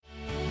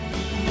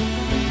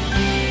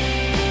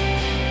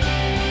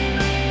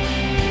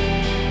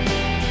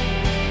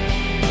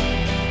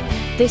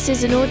This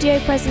is an audio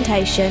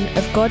presentation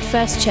of God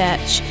First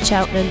Church,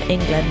 Cheltenham,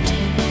 England.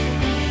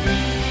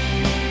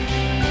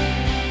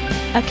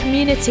 A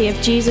community of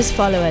Jesus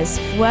followers,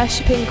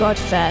 worshipping God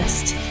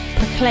first,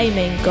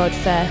 proclaiming God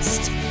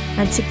first,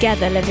 and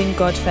together living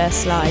God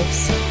first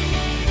lives.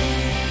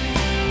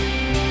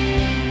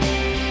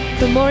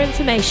 For more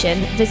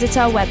information, visit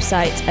our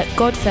website at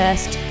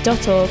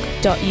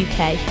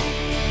godfirst.org.uk.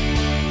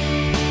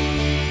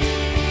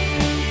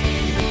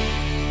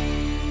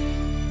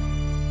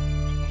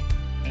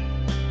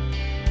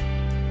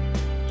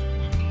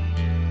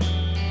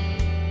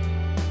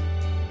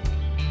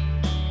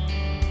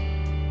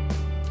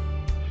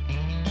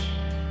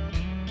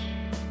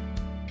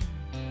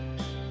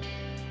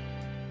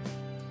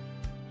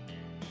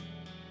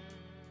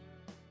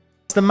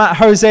 The Matt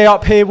Jose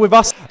up here with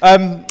us.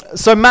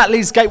 So Matt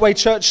leads Gateway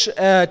Church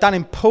down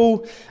in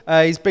Poole.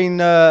 He's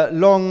been a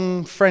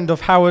long friend of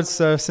Howard's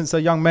since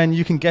they're young men.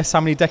 You can guess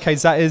how many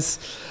decades that is.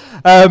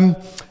 And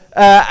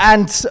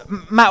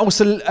Matt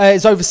also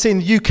is overseeing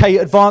the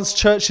UK Advanced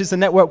Churches, the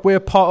network we're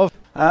part of.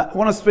 I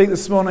want to speak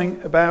this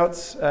morning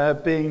about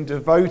being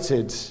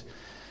devoted,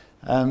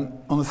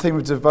 on the theme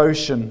of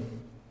devotion.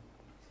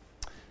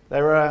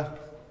 There are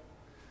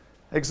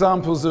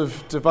examples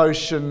of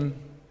devotion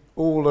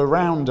all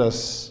around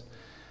us.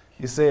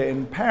 You see it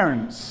in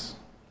parents.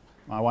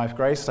 My wife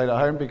Grace stayed at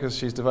home because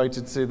she's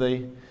devoted to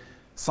the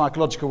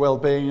psychological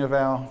well-being of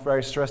our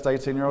very stressed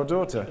 18-year-old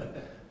daughter.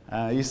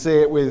 You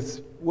see it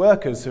with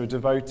workers who are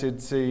devoted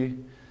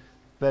to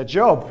their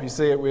job. You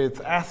see it with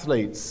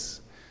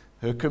athletes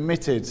who are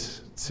committed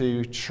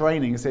to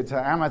training. You see it to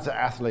amateur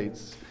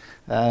athletes.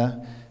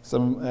 Naomi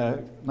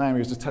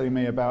was just telling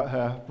me about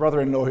her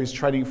brother-in-law who's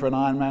training for an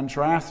Ironman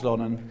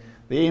triathlon and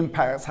the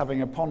impact it's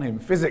having upon him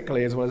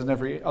physically as well as in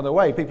every other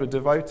way. People are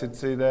devoted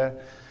to their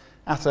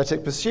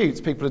athletic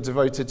pursuits. People are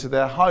devoted to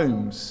their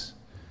homes.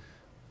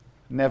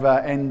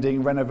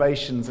 Never-ending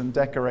renovations and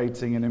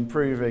decorating and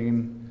improving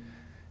and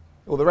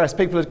all the rest.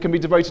 People can be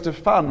devoted to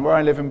fun. Where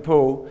I live in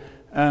Poole,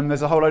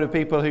 there's a whole load of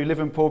people who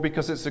live in Poole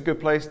because it's a good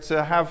place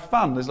to have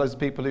fun. There's loads of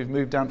people who've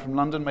moved down from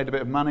London, made a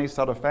bit of money,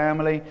 started a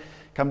family,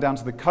 come down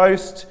to the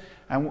coast,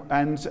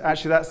 and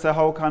actually that's their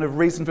whole kind of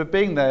reason for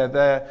being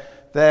there.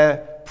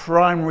 Their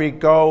primary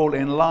goal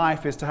in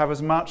life is to have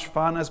as much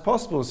fun as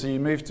possible. So you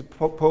move to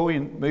Poole,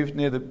 you move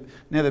near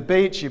the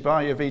beach, you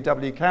buy your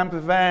VW camper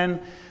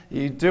van,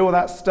 you do all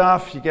that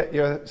stuff, you get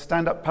your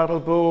stand-up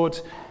paddle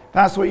board.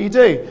 That's what you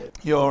do.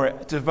 You're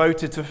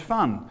devoted to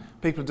fun.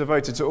 People are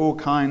devoted to all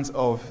kinds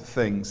of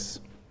things.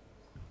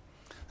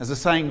 There's a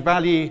saying,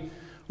 value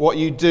what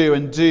you do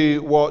and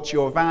do what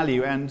you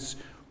value. And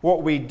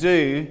what we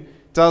do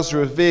does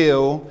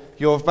reveal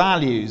your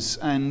values,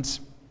 and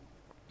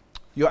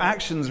your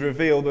actions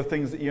reveal the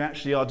things that you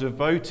actually are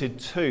devoted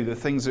to, the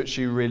things that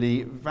you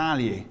really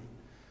value.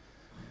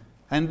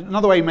 And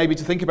another way maybe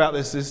to think about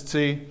this is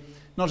to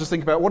not just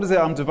think about what is it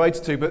I'm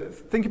devoted to, but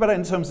think about it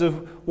in terms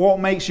of what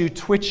makes you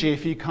twitchy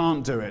if you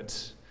can't do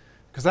it.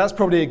 Because that's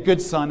probably a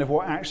good sign of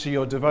what actually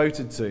you're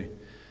devoted to.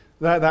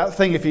 That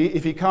thing, if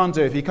you can't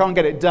do it, if you can't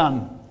get it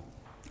done,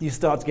 you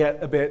start to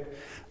get a bit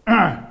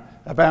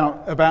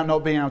about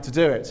not being able to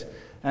do it.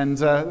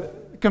 And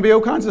it can be all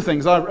kinds of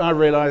things. I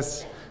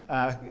realised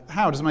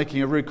Howard is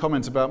making a rude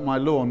comment about my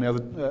lawn,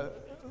 the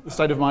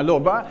state of my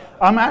lawn. But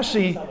I'm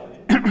actually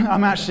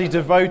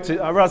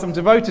devoted. I realise I'm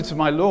devoted to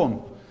my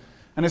lawn,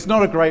 and it's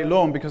not a great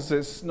lawn because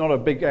it's not a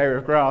big area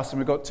of grass, and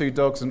we've got 2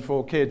 dogs and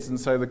 4 kids, and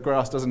so the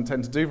grass doesn't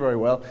tend to do very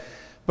well.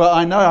 But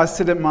I know I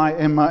sit in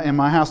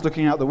my house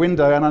looking out the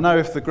window, and I know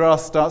if the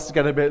grass starts to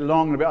get a bit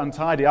long and a bit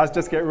untidy, I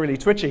just get really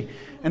twitchy.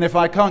 And if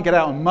I can't get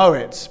out and mow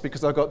it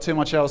because I've got too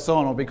much else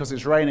on or because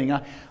it's raining,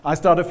 I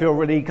start to feel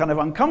really kind of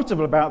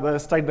uncomfortable about the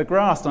state of the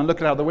grass. And I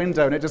look out the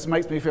window, and it just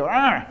makes me feel,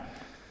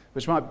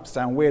 which might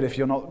sound weird if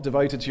you're not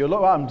devoted to your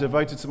lawn. I'm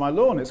devoted to my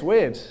lawn. It's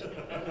weird.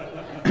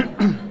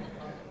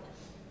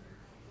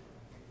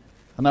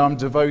 I know I'm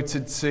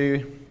devoted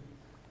to...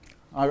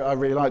 I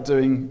really like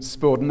doing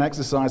sport and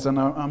exercise, and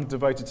I'm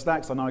devoted to that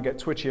because I know I get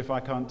twitchy if I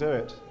can't do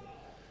it.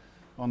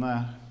 On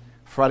a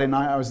Friday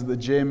night, I was at the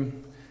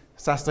gym.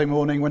 Saturday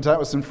morning, went out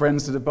with some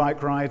friends, did a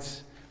bike ride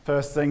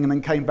first thing, and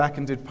then came back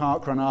and did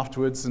parkrun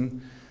afterwards.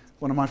 And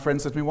one of my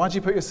friends said to me, "Why do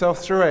you put yourself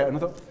through it?" And I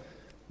thought,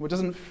 well, it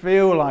doesn't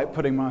feel like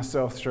putting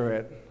myself through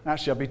it.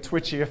 Actually, I'd be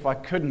twitchy if I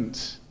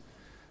couldn't.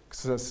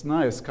 Because it's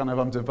nice, kind of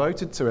I'm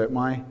devoted to it.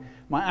 My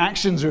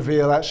actions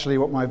reveal actually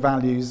what my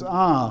values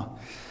are.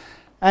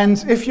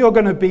 And if you're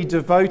going to be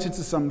devoted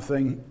to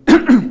something,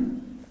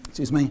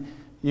 excuse me,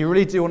 you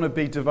really do want to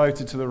be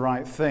devoted to the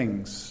right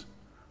things.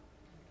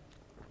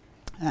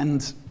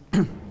 And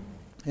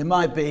it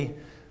might be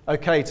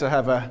okay to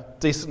have a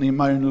decently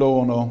mown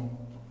lawn or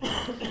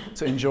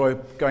to enjoy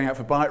going out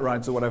for bike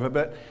rides or whatever,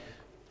 but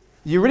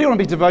you really want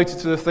to be devoted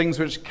to the things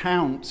which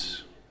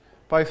count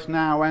both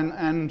now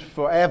and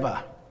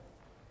forever.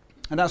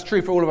 And that's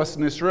true for all of us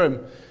in this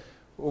room.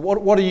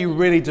 What are you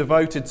really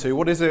devoted to?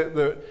 What is it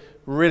that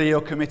really you're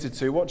committed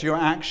to? What do your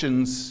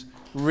actions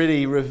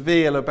really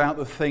reveal about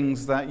the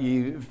things that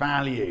you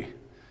value?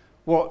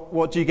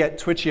 What do you get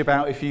twitchy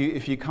about if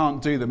you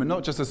can't do them? And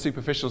not just the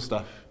superficial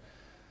stuff.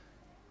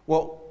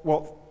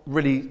 What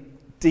really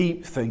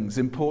deep things,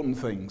 important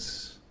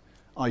things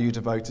are you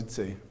devoted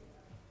to?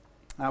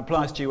 That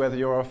applies to you whether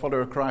you're a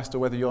follower of Christ or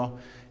whether you're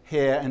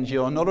here and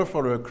you're not a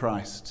follower of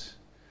Christ.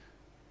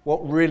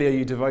 What really are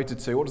you devoted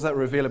to? What does that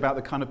reveal about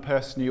the kind of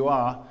person you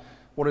are?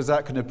 What is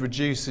that going to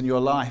produce in your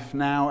life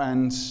now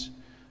and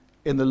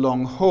in the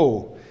long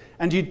haul?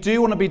 And you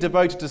do want to be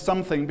devoted to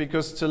something,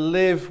 because to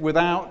live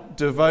without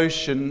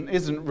devotion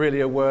isn't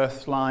really a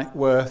life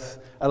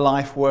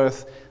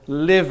worth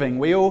living.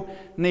 We all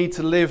need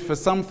to live for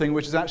something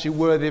which is actually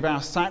worthy of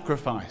our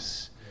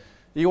sacrifice.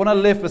 You want to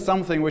live for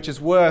something which is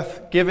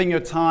worth giving your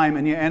time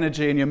and your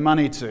energy and your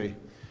money to.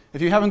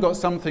 If you haven't got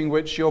something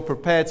which you're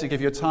prepared to give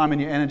your time and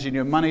your energy and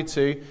your money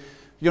to,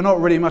 you're not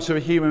really much of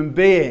a human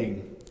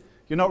being.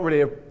 You're not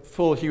really a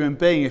full human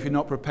being if you're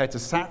not prepared to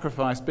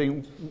sacrifice.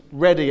 Being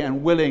ready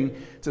and willing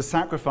to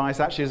sacrifice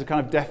actually is a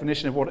kind of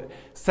definition of what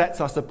sets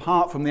us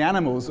apart from the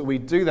animals. That we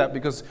do that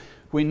because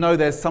we know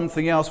there's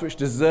something else which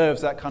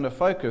deserves that kind of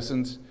focus.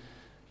 And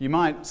you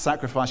might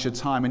sacrifice your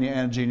time and your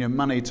energy and your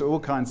money to all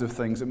kinds of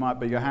things. It might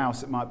be your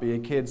house, it might be your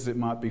kids, it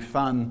might be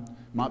fun,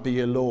 it might be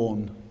your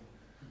lawn.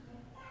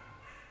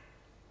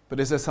 But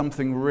is there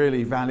something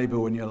really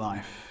valuable in your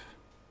life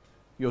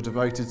you're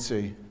devoted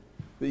to,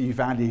 that you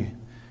value,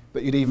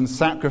 that you'd even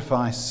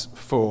sacrifice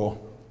for?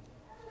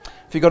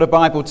 If you've got a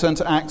Bible, turn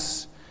to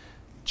Acts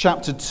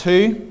chapter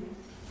 2.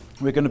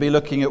 We're going to be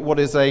looking at what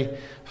is a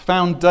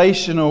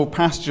foundational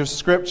passage of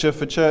Scripture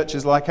for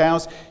churches like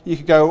ours. You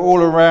could go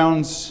all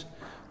around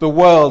the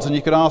world and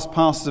you could ask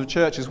pastors of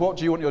churches, what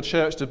do you want your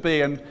church to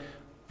be? And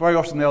very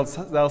often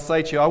they'll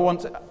say to you, I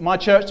want my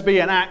church to be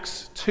an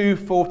Acts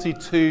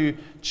 2:42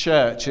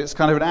 church. It's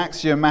kind of an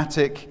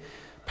axiomatic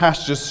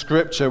passage of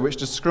Scripture which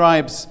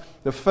describes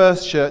the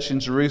first church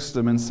in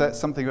Jerusalem and sets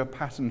something of a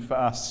pattern for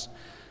us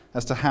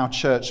as to how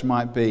church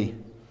might be.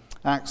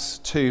 Acts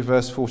 2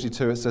 verse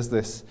 42, it says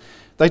this: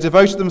 They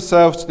devoted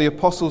themselves to the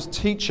apostles'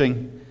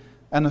 teaching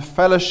and the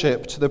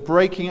fellowship, to the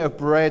breaking of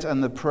bread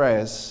and the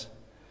prayers.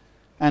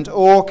 And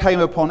awe came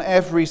upon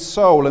every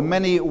soul, and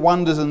many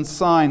wonders and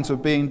signs were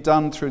being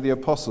done through the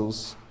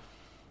apostles.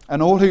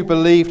 And all who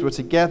believed were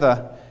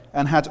together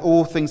and had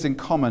all things in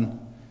common.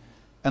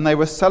 And they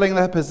were selling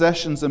their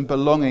possessions and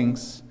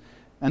belongings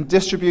and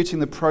distributing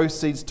the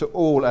proceeds to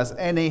all as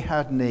any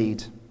had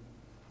need.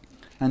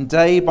 And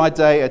day by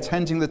day,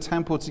 attending the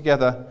temple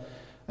together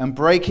and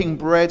breaking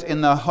bread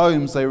in their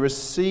homes, they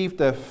received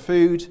their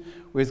food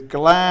with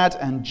glad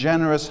and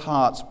generous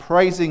hearts,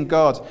 praising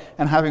God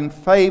and having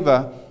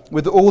favor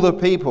with all the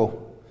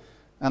people.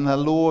 And the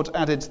Lord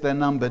added to their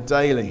number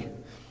daily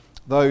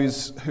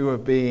those who are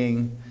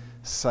being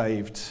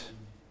saved.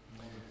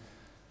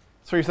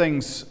 Three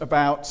things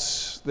about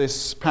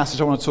this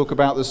passage I want to talk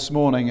about this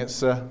morning.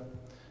 It's a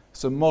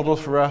model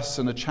for us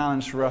and a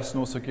challenge for us, and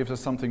also gives us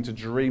something to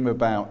dream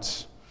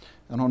about.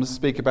 And I want to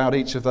speak about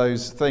each of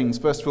those things.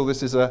 First of all,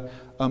 this is a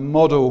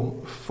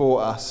model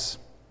for us.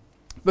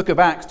 The book of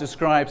Acts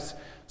describes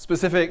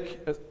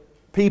specific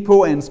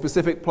people in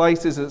specific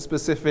places at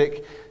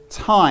specific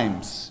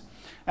times.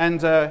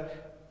 And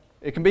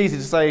it can be easy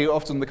to say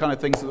often the kind of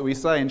things that we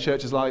say in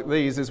churches like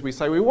these is we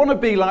say we want to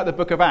be like the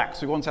book of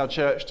Acts. We want our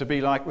church to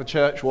be like the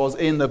church was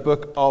in the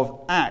book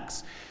of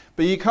Acts.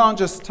 But you can't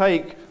just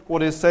take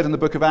what is said in the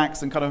book of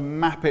Acts and kind of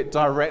map it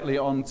directly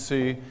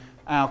onto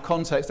our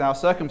context, our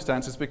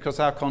circumstances, because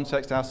our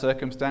context, our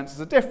circumstances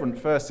are different.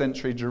 First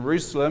century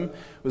Jerusalem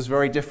was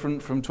very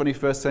different from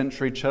 21st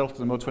century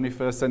Cheltenham or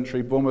 21st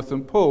century Bournemouth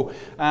and Poole.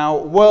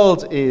 Our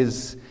world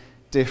is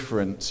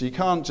different. So you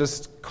can't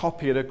just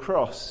copy it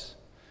across.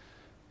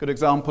 Good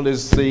example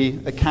is the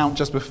account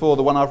just before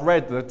the one I've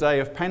read, the day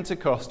of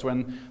Pentecost,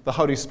 when the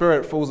Holy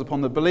Spirit falls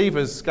upon the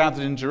believers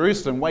gathered in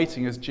Jerusalem,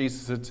 waiting as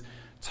Jesus had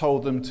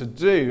told them to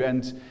do.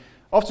 And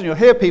often you'll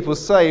hear people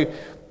say,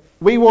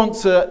 we want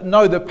to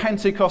know the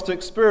Pentecost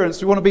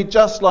experience. We want to be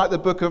just like the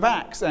book of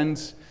Acts.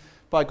 And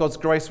by God's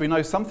grace, we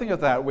know something of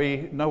that.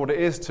 We know what it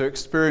is to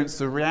experience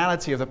the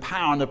reality of the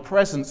power and the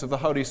presence of the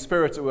Holy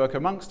Spirit at work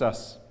amongst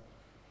us.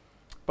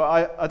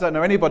 But I don't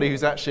know anybody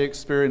who's actually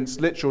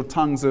experienced literal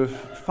tongues of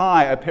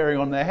fire appearing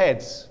on their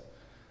heads,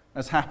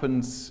 as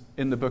happens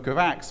in the book of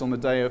Acts on the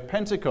day of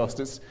Pentecost.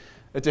 It's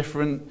a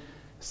different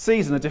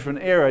season, a different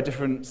era, a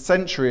different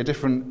century, a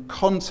different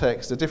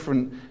context, a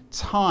different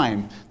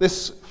time.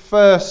 This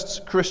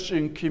first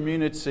Christian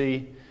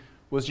community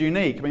was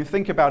unique. I mean,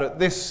 think about it.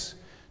 This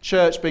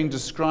church being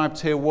described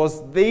here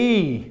was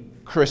the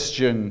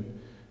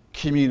Christian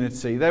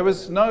community. There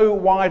was no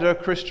wider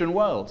Christian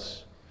world.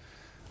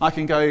 I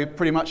can go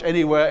pretty much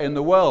anywhere in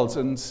the world,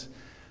 and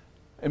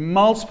in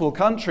multiple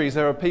countries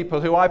there are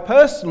people who I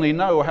personally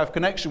know or have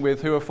connection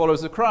with who are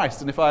followers of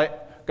Christ. And if I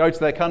go to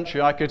their country,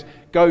 I could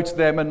go to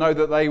them and know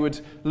that they would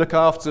look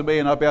after me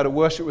and I'd be able to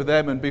worship with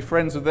them and be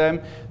friends with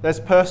them. There's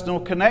personal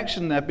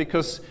connection there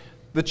because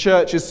the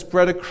church is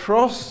spread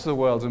across the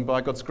world, and by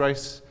God's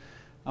grace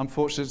I'm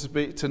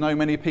fortunate to know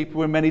many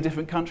people in many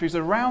different countries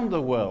around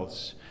the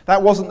world.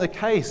 That wasn't the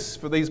case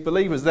for these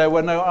believers. There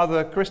were no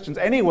other Christians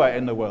anywhere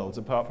in the world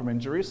apart from in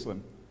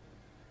Jerusalem.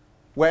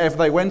 Wherever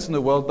they went in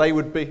the world,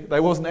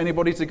 there wasn't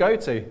anybody to go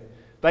to.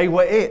 They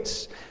were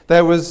it.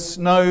 There was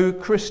no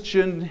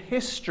Christian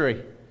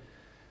history.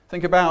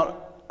 Think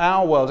about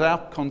our world,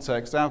 our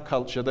context, our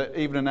culture, that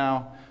even in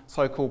our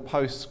so-called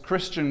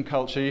post-Christian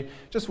culture, you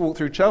just walk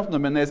through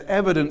Cheltenham and there's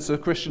evidence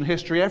of Christian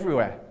history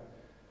everywhere.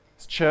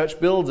 It's church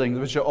buildings,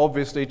 which are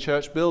obviously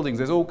church buildings.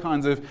 There's all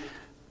kinds of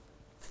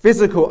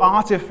physical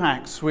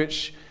artifacts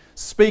which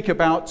speak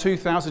about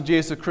 2,000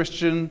 years of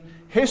Christian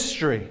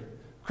history,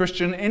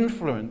 Christian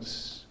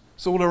influence.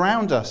 It's all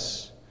around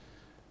us.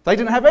 They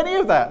didn't have any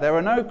of that. There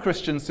were no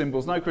Christian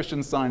symbols, no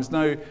Christian signs,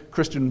 no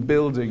Christian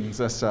buildings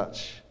as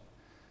such.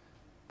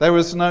 There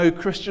was no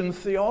Christian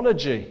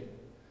theology.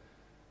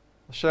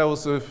 The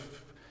shelves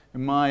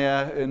in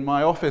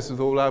my office with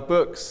all our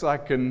books, I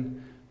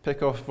can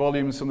pick off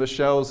volumes from the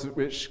shelves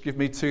which give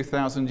me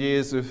 2,000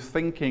 years of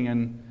thinking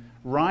and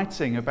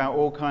writing about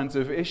all kinds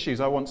of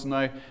issues. I want to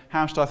know,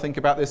 how should I think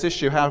about this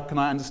issue? How can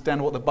I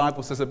understand what the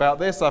Bible says about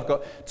this? I've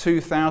got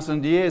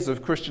 2,000 years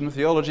of Christian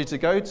theology to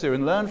go to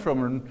and learn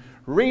from and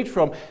read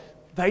from.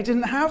 They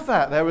didn't have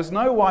that. There was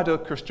no wider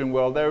Christian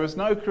world. There was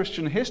no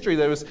Christian history.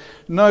 There was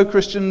no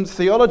Christian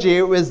theology.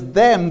 It was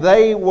them.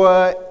 They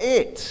were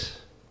it.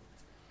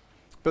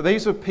 But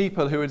these were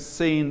people who had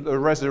seen the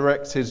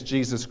resurrected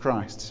Jesus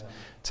Christ.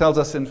 It tells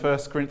us in 1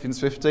 Corinthians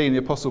 15, the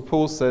Apostle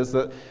Paul says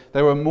that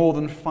there were more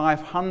than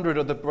 500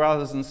 of the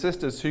brothers and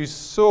sisters who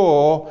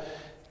saw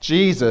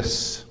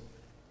Jesus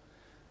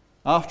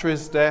after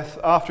his death,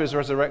 after his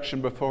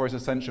resurrection, before his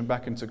ascension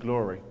back into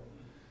glory.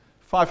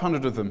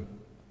 500 of them.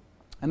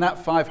 And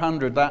that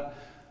 500, that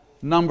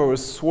number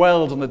was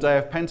swelled on the day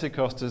of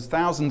Pentecost as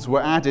thousands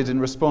were added in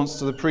response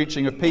to the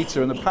preaching of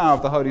Peter and the power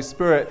of the Holy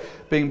Spirit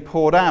being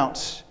poured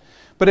out.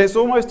 But it's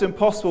almost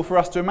impossible for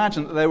us to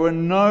imagine that there were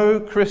no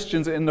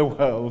Christians in the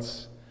world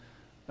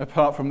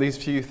apart from these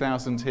few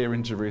thousand here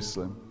in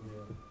Jerusalem.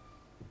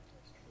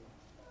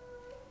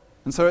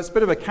 And so it's a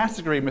bit of a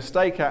category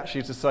mistake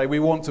actually to say we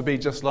want to be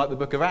just like the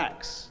book of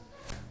Acts.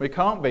 We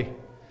can't be.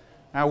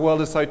 Our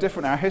world is so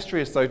different, our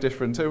history is so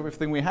different,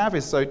 everything we have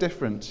is so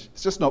different.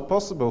 It's just not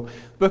possible.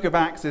 The book of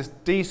Acts is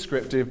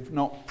descriptive,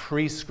 not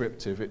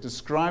prescriptive. It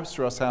describes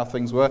for us how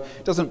things were.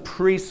 It doesn't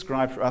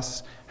prescribe for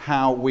us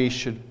how we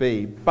should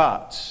be.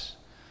 But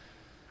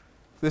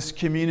this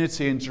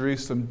community in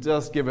Jerusalem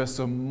does give us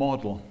a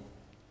model.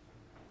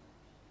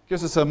 It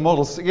gives us a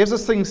model. It gives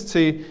us things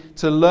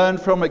to learn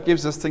from. It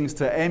gives us things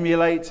to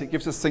emulate. It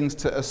gives us things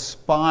to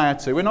aspire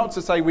to. We're not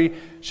to say we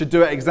should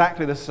do it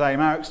exactly the same.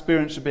 Our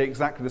experience should be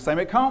exactly the same.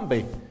 It can't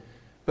be.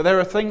 But there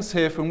are things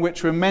here from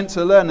which we're meant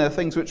to learn. There are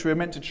things which we're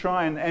meant to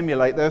try and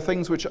emulate. There are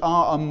things which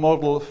are a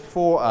model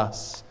for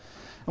us.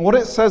 And what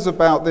it says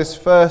about this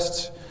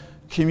first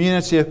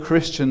community of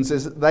Christians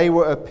is that they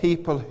were a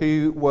people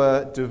who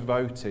were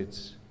devoted.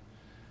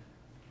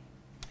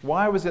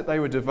 Why was it they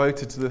were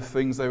devoted to the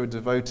things they were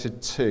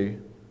devoted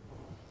to?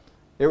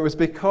 It was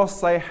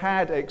because they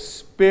had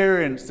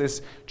experienced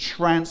this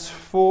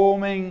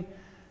transforming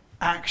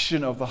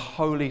action of the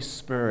Holy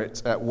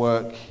Spirit at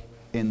work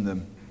in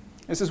them.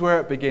 This is where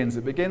it begins.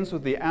 It begins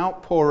with the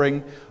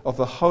outpouring of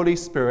the Holy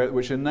Spirit,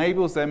 which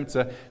enables them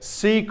to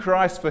see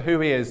Christ for who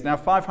he is. Now,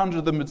 500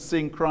 of them had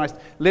seen Christ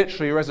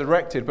literally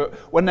resurrected, but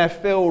when they're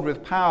filled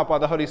with power by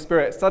the Holy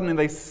Spirit, suddenly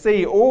they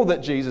see all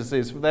that Jesus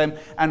is for them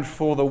and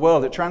for the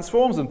world. It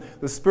transforms them.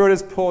 The Spirit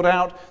is poured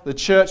out, the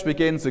church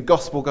begins, the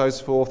gospel goes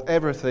forth,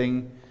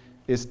 everything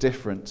is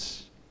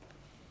different.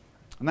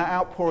 And that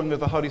outpouring of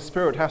the Holy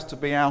Spirit has to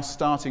be our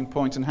starting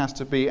point and has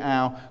to be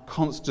our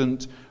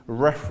constant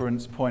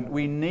reference point.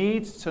 We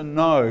need to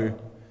know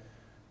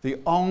the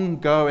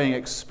ongoing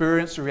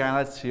experience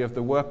reality of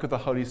the work of the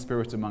Holy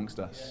Spirit amongst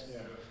us.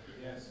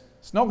 Yes.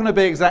 It's not going to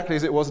be exactly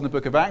as it was in the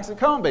book of Acts. It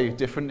can't be.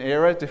 Different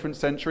era, different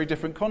century,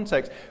 different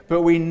context.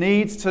 But we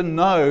need to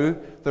know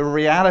the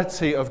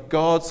reality of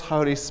God's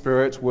Holy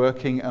Spirit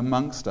working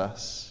amongst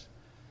us.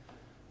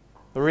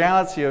 The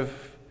reality of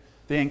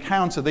the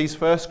encounter these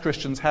first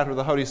Christians had with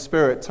the Holy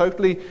Spirit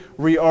totally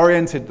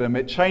reoriented them.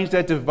 It changed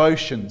their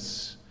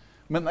devotions.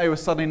 It meant they were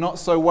suddenly not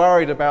so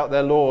worried about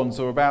their lawns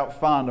or about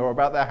fun or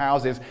about their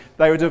houses.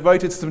 They were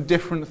devoted to some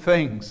different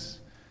things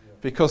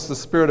because the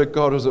Spirit of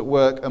God was at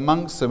work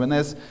amongst them. And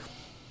there's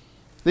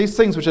these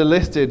things which are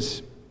listed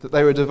that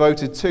they were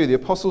devoted to: the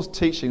apostles'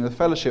 teaching, the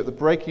fellowship, the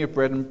breaking of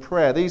bread and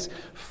prayer. These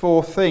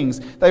four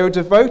things. They were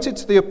devoted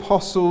to the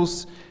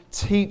apostles'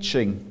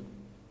 teaching.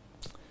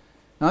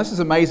 Now this is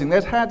amazing.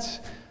 They'd had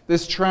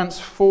this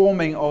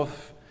transforming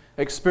of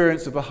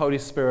experience of the Holy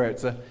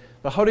Spirit.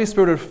 The Holy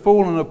Spirit had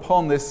fallen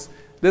upon this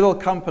little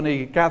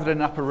company gathered in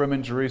an upper room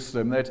in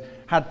Jerusalem. They'd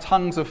had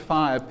tongues of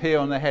fire appear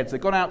on their heads.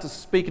 They'd gone out to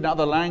speak in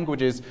other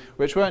languages,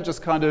 which weren't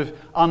just kind of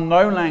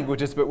unknown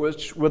languages, but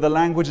which were the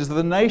languages of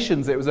the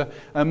nations. It was an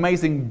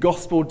amazing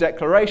gospel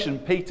declaration.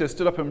 Peter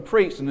stood up and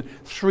preached, and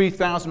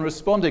 3,000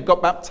 responded,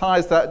 got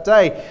baptized that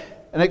day.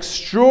 An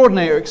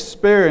extraordinary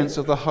experience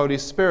of the Holy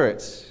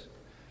Spirit.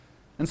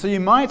 And so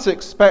you might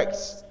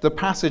expect the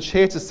passage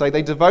here to say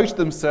they devoted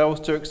themselves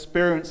to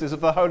experiences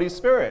of the Holy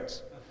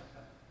Spirit.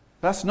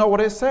 That's not what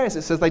it says.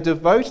 It says they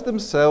devoted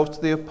themselves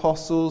to the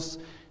apostles'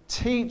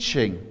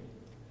 teaching.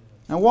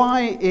 Now,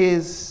 why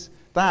is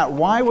that?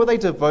 Why were they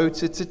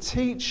devoted to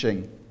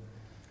teaching?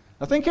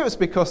 I think it was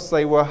because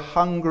they were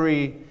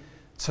hungry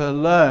to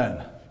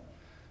learn.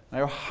 They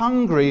were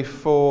hungry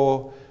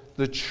for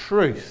the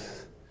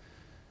truth.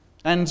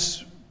 And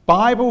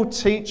Bible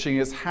teaching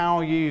is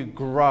how you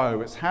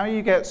grow. It's how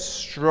you get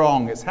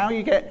strong. It's how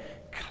you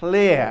get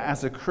clear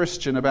as a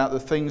Christian about the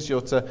things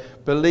you're to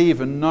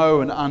believe and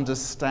know and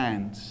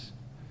understand.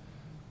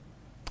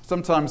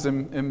 Sometimes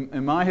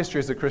in my history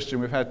as a Christian,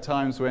 we've had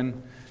times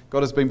when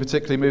God has been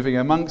particularly moving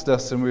amongst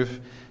us, and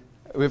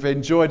we've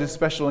enjoyed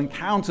special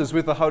encounters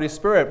with the Holy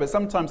Spirit, but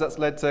sometimes that's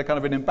led to kind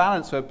of an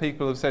imbalance where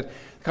people have said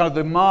kind of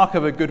the mark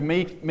of a good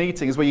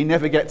meeting is where you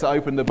never get to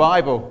open the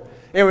Bible.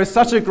 It was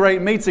such a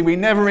great meeting, we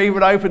never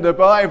even opened the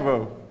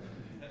Bible.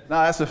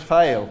 No, that's a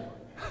fail.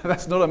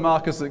 That's not a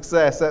mark of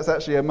success. That's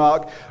actually a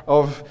mark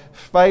of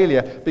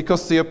failure,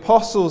 because the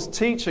apostles'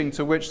 teaching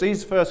to which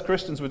these first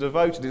Christians were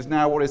devoted is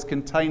now what is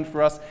contained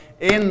for us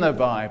in the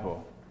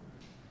Bible.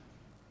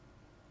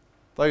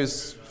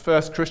 Those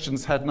first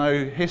Christians had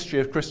no history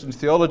of Christian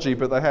theology,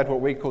 but they had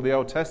what we call the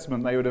Old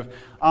Testament. They would have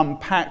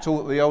unpacked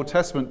all that the Old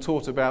Testament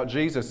taught about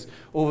Jesus,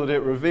 all that it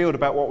revealed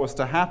about what was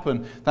to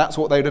happen. That's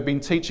what they would have been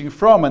teaching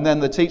from. And then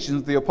the teachings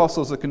of the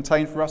apostles are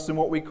contained for us in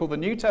what we call the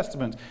New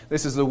Testament.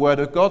 This is the Word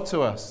of God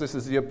to us. This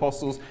is the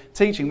apostles'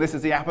 teaching. This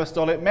is the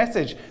apostolic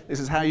message. This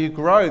is how you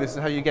grow. This is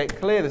how you get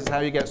clear. This is how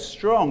you get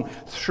strong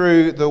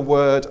through the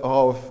Word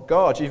of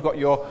God. You've got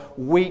your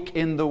week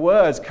in the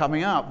Word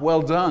coming up.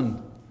 Well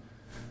done.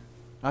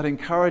 I'd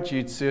encourage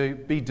you to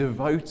be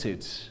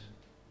devoted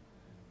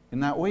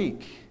in that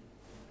week.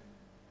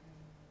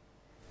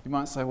 You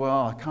might say,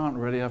 well, I can't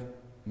really,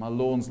 my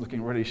lawn's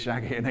looking really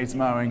shaggy, it needs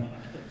mowing.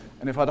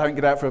 And if I don't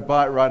get out for a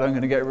bike ride, I'm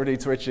going to get really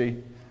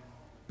twitchy.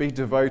 Be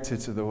devoted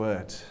to the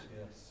Word.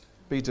 Yes.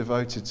 Be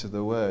devoted to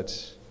the Word.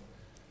 It's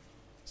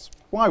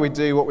why we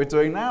do what we're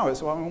doing now.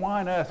 It's why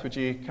on earth would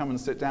you come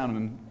and sit down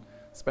and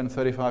spend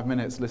 35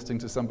 minutes listening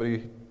to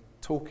somebody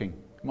talking,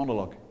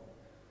 monologue?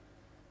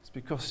 It's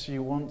because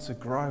you want to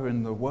grow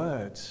in the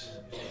Word. It's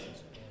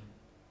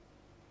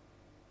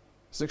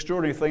an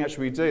extraordinary thing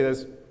actually we do.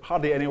 There's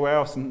hardly anywhere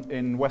else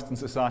in Western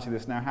society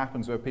this now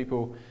happens where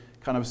people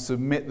kind of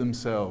submit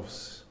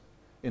themselves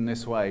in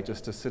this way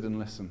just to sit and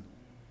listen.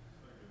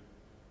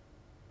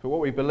 But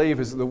what we believe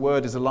is that the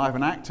Word is alive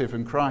and active,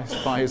 and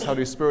Christ by His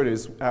Holy Spirit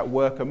is at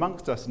work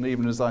amongst us, and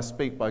even as I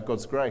speak by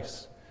God's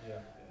grace.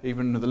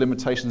 Even the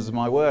limitations of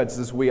my words,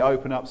 as we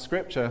open up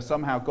Scripture,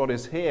 somehow God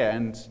is here,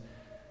 and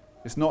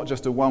it's not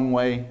just a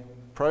one-way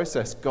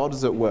process. God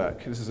is at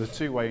work. This is a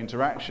two-way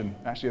interaction,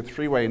 actually a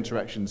three-way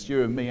interaction. It's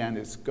you and me, and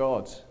it's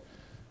God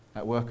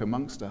at work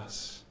amongst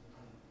us.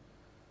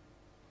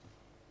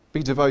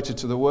 Be devoted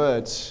to the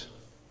Word. It's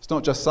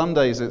not just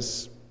Sundays,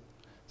 it's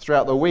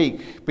throughout the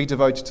week. Be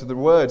devoted to the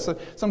Word. So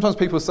sometimes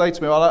people say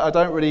to me, well,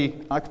 I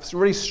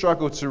really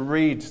struggle to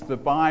read the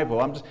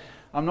Bible.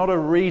 I'm not a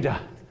reader.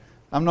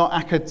 I'm not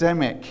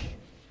academic.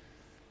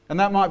 And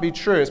that might be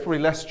true. It's probably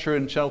less true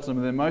in Cheltenham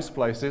than in most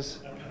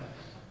places.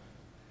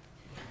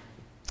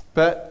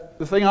 But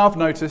the thing I've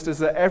noticed is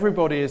that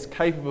everybody is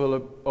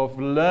capable of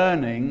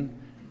learning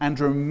and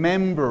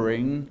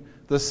remembering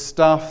the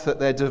stuff that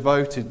they're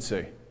devoted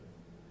to.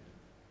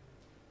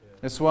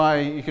 That's why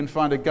you can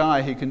find a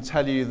guy who can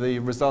tell you the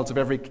result of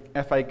every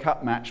FA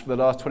Cup match for the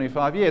last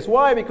 25 years.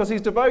 Why? Because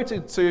he's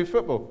devoted to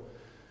football.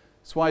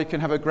 That's why you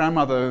can have a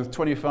grandmother with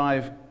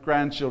 25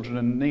 grandchildren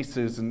and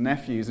nieces and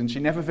nephews, and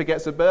she never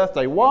forgets her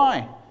birthday.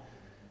 Why?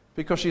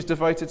 Because she's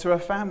devoted to her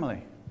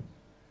family.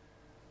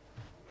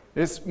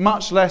 It's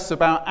much less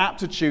about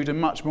aptitude and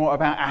much more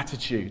about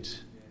attitude.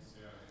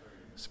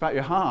 It's about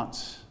your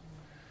heart.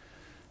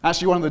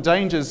 Actually, one of the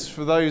dangers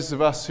for those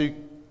of us who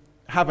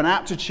have an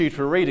aptitude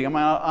for reading,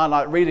 I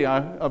like reading.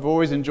 I've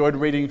always enjoyed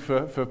reading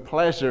for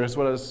pleasure as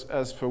well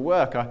as for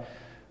work.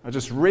 I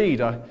just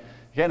read.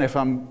 Again, if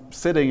I'm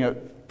sitting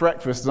at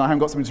breakfast and I haven't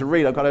got something to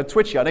read, I've got a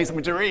twitchy. I need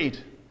something to read.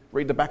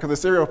 Read the back of the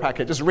cereal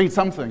packet. Just read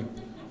something.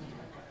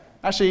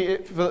 Actually,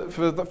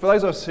 for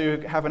those of us who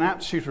have an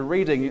aptitude for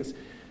reading, it's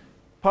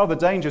part of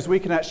the danger is we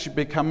can actually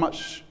become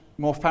much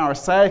more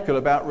pharisaical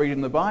about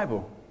reading the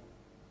Bible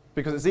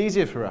because it's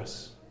easier for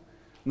us.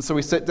 And so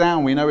we sit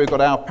down, we know we've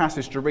got our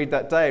passage to read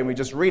that day, and we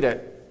just read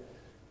it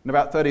in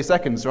about 30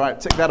 seconds, right?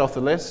 Tick that off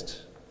the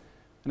list,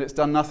 and it's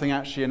done nothing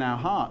actually in our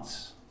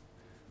hearts.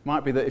 It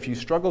might be that if you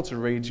struggle to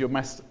read, you're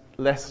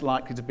less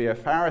likely to be a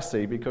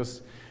Pharisee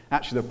because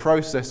actually the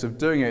process of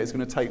doing it is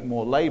going to take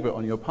more labor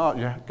on your part.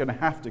 You're going to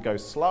have to go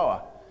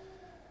slower.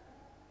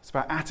 It's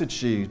about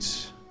attitude.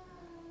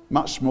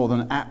 Much more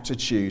than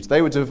aptitude.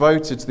 They were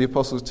devoted to the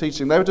apostles'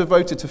 teaching. They were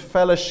devoted to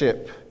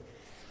fellowship.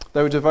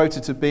 They were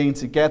devoted to being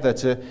together,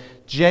 to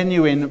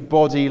genuine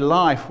body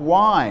life.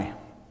 Why?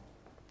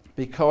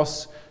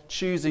 Because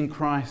choosing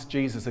Christ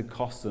Jesus had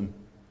cost them.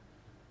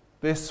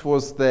 This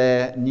was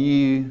their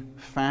new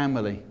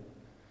family.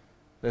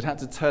 They'd had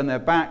to turn their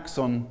backs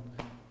on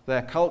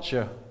their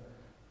culture,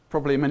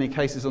 probably in many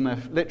cases on their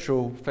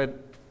literal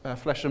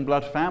flesh and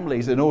blood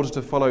families, in order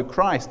to follow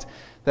Christ.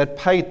 They'd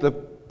paid the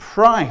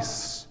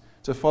price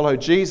to follow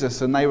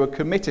Jesus, and they were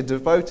committed,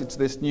 devoted to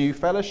this new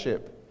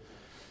fellowship.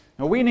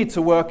 Now we need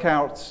to work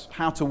out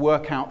how to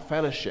work out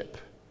fellowship.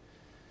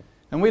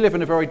 And we live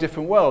in a very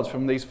different world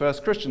from these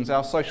first Christians.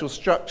 Our social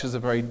structures are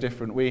very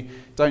different. We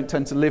don't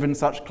tend to live in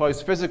such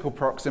close physical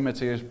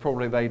proximity as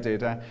probably they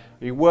did.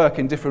 We work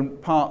in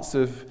different parts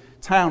of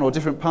town or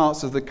different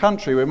parts of the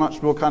country. We're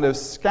much more kind of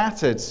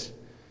scattered.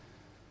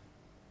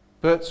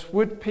 But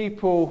would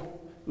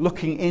people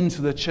looking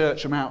into the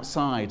church from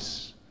outside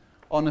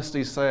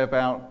honestly say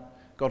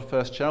about God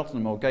First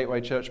Cheltenham or Gateway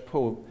Church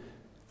Poole,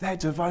 they're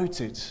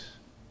devoted?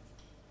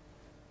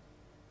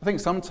 I think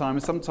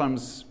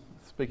sometimes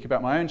speaking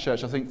about my own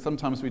church, I think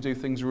sometimes we do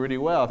things really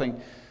well. I think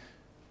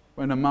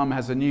when a mum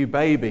has a new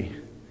baby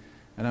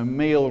and a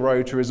meal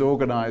rota is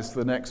organised for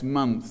the next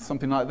month,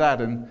 something like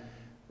that, and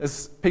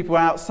as people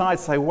outside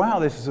say, wow,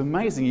 this is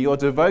amazing, you're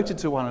devoted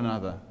to one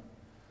another.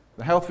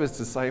 The health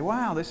visitors say,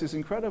 wow, this is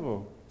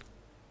incredible.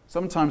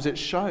 Sometimes it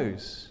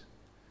shows.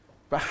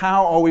 But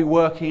how are we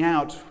working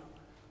out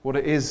what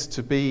it is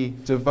to be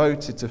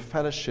devoted to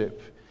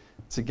fellowship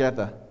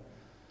together?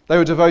 They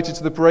were devoted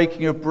to the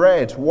breaking of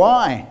bread.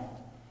 Why?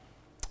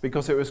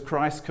 Because it was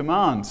Christ's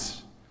command.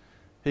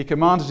 He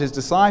commanded his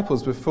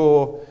disciples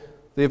before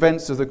the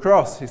events of the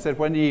cross. He said,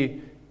 when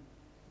you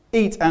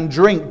eat and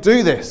drink,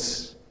 do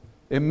this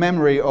in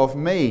memory of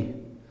me.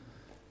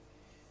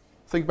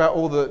 Think about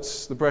all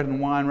that the bread and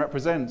wine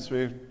represents.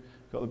 We've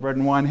got the bread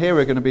and wine here.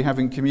 We're going to be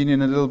having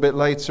communion a little bit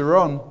later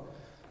on.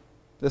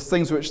 There's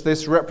things which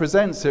this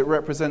represents. It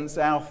represents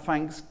our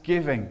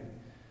thanksgiving.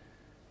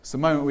 It's the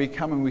moment we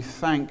come and we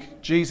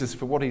thank Jesus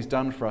for what he's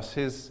done for us,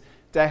 his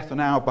death on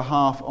our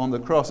behalf on the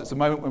cross. It's a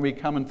moment when we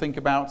come and think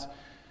about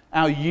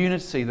our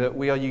unity, that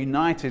we are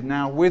united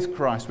now with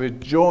Christ. We're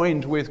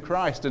joined with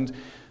Christ, and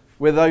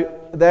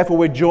therefore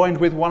we're joined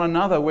with one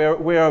another.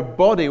 We're a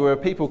body, we're a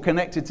people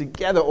connected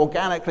together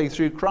organically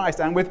through Christ,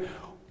 and with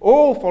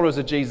all followers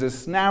of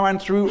Jesus now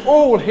and through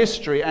all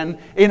history and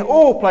in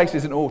all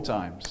places in all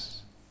times.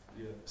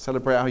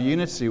 Celebrate our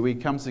unity. We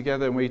come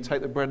together and we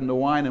take the bread and the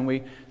wine and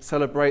we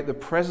celebrate the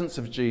presence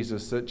of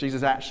Jesus, that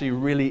Jesus actually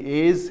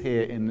really is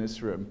here in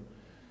this room.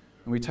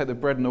 And we take the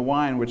bread and the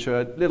wine, which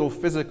are a little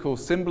physical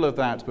symbol of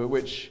that, but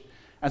which,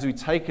 as we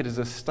take it as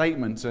a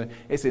statement,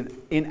 it's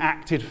an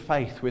enacted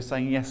faith. We're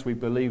saying, yes, we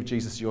believe,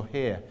 Jesus, you're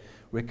here.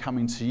 We're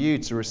coming to you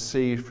to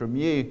receive from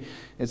you.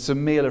 It's a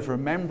meal of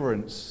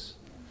remembrance.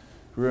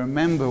 We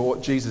remember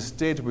what Jesus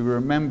did. We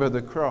remember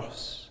the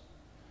cross.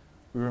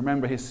 We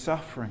remember his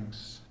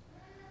sufferings.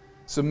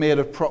 It's a meal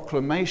of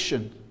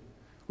proclamation.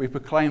 We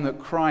proclaim that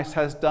Christ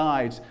has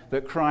died,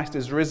 that Christ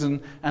is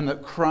risen, and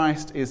that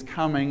Christ is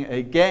coming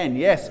again.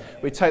 Yes,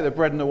 we take the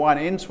bread and the wine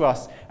into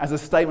us as a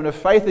statement of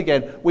faith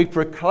again. We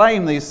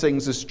proclaim these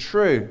things as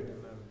true.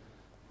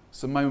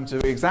 It's a moment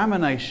of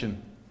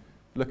examination.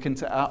 Look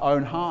into our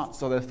own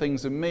hearts. Are there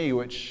things in me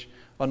which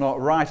are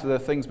not right? Are there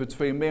things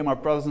between me and my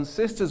brothers and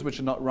sisters which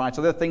are not right?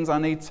 Are there things I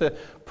need to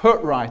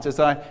put right as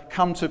I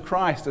come to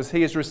Christ, as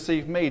he has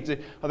received me?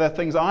 Are there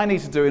things I need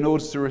to do in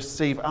order to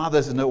receive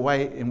others in a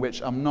way in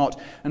which I'm not?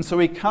 And so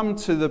we come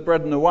to the bread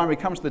and the wine, we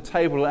come to the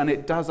table, and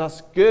it does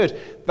us good.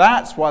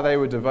 That's why they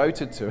were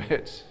devoted to it.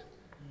 It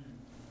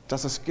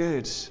does us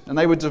good. And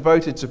they were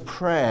devoted to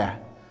prayer.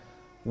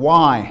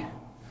 Why?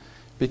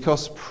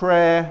 Because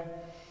prayer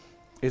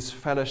is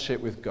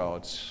fellowship with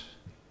God.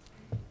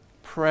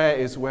 Prayer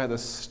is where the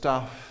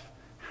stuff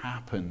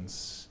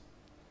happens.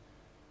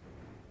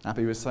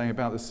 Abby was saying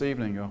about this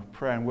evening, or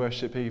prayer and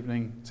worship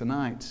evening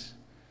tonight.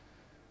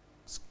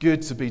 It's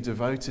good to be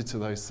devoted to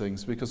those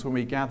things, because when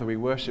we gather, we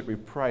worship, we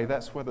pray,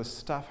 that's where the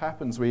stuff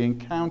happens. We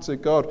encounter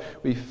God,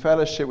 we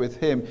fellowship with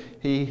him.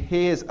 He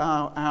hears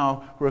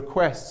our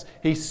requests.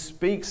 He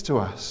speaks to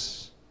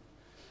us.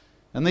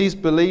 And these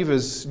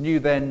believers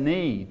knew their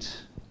need.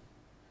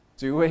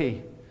 Do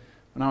we?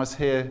 When I was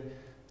here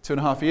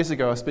 2.5 years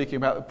ago, I was speaking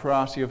about the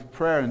priority of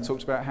prayer and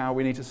talked about how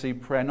we need to see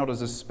prayer not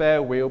as a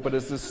spare wheel, but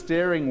as the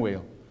steering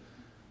wheel.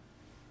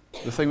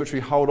 The thing which we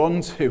hold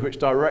on to, which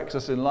directs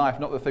us in life,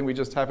 not the thing we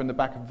just have in the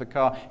back of the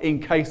car in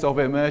case of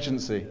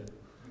emergency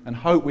and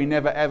hope we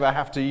never ever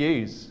have to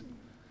use.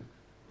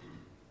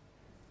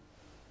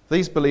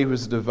 These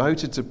believers are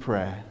devoted to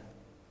prayer.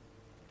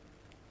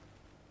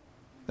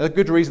 There are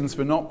good reasons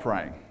for not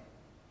praying.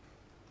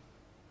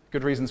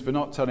 Good reasons for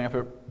not turning up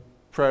at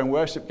prayer and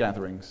worship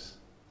gatherings.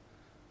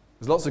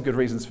 There's lots of good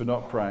reasons for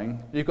not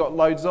praying. You've got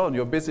loads on.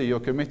 You're busy. You're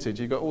committed.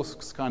 You've got all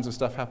kinds of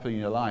stuff happening in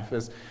your life.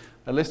 There's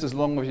a list as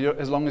long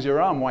as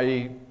your arm why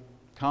you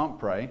can't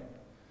pray.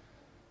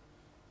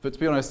 But to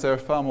be honest, there are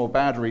far more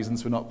bad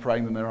reasons for not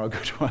praying than there are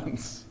good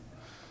ones.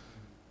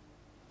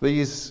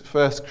 These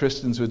first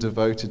Christians were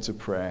devoted to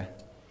prayer.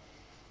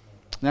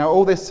 Now,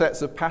 all this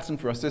sets a pattern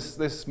for us,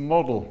 this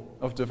model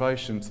of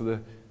devotion to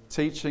the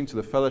teaching, to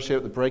the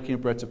fellowship, the breaking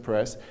of bread, to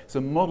prayer. It's a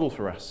model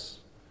for us.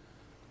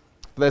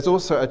 But there's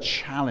also a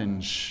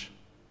challenge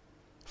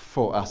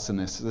for us in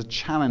this. There's a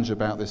challenge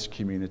about this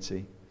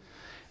community.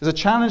 There's a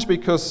challenge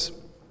because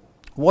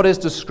what is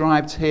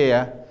described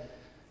here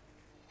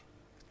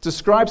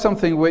describes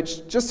something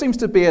which just seems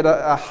to be at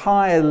a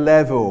higher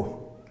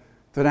level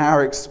than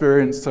our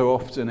experience so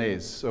often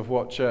is of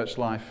what church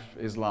life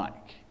is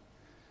like.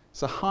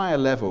 It's a higher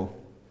level.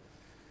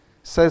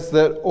 It says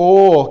that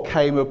awe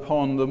came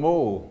upon them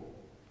all.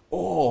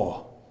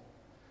 Awe.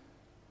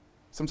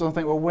 Sometimes I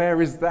think, well,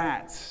 where is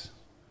that?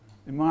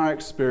 In my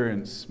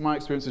experience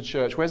of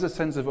church, where's the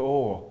sense of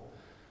awe?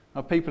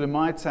 Are people in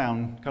my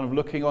town kind of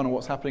looking on at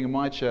what's happening in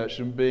my church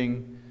and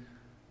being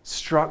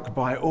struck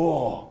by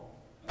awe?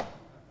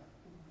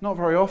 Not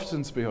very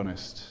often, to be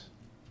honest.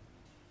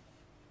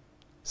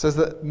 It says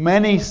that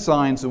many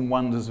signs and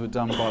wonders were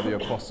done by the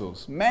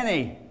apostles.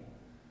 Many.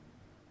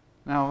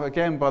 Now,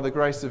 again, by the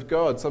grace of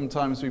God,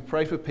 sometimes we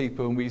pray for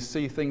people and we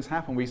see things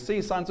happen. We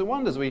see signs and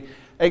wonders. We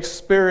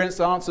experience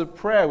answered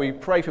prayer. We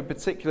pray for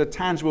particular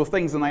tangible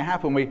things and they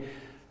happen. We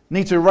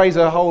need to raise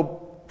a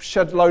whole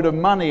shed load of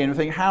money and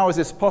think, how is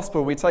this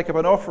possible? We take up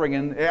an offering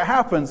and it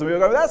happens. And we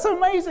go, that's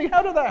amazing.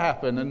 How did that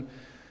happen? And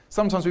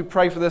sometimes we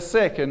pray for the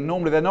sick and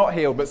normally they're not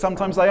healed, but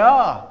sometimes they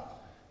are.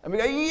 And we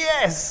go,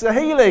 yes, a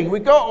healing. We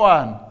got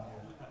one.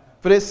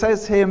 But it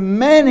says here,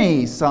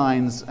 many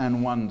signs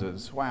and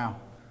wonders. Wow.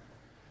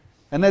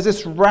 And there's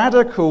this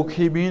radical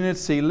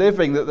community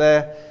living that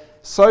they're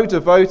so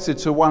devoted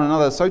to one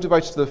another, so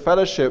devoted to the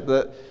fellowship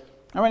that,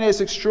 I mean, it's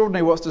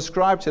extraordinary what's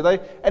described here.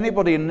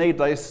 Anybody in need,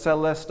 they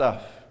sell their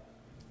stuff.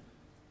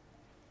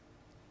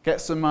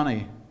 Get some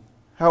money.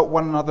 Help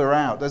one another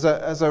out. There's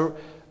a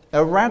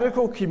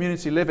radical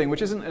community living,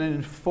 which isn't an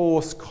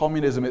enforced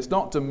communism. It's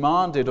not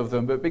demanded of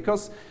them, but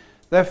because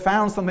they've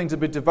found something to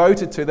be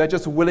devoted to, they're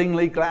just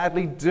willingly,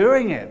 gladly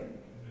doing it.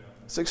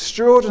 It's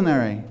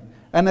extraordinary.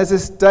 And there's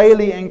this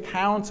daily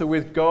encounter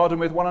with God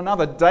and with one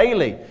another.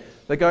 Daily.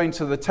 They're going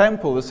to the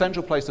temple, the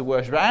central place of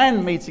worship,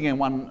 and meeting in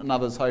one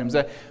another's homes.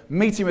 They're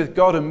meeting with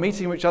God and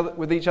meeting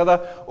with each other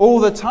all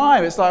the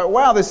time. It's like,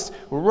 wow, this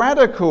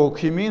radical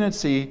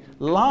community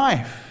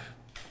life.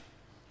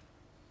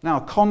 Now,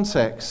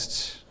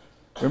 context.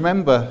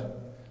 Remember,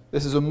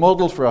 this is a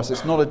model for us.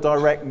 It's not a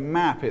direct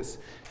map. It's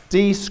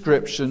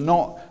description,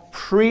 not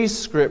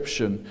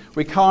prescription.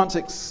 We can't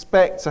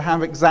expect to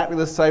have exactly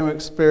the same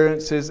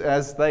experiences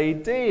as they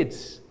did.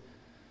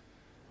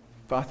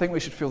 But I think we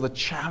should feel the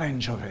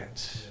challenge of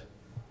it.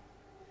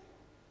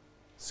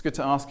 It's good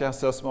to ask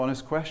ourselves some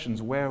honest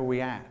questions. Where are we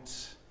at?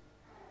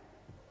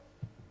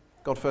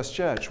 God First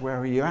Church, where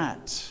are you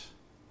at?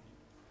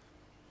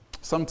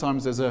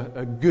 Sometimes there's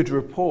a good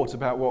report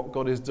about what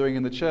God is doing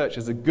in the church.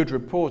 There's a good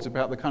report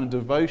about the kind of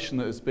devotion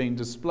that is being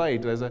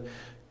displayed. There's a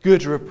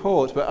good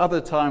report, but other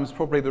times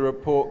probably the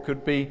report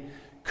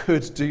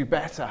could do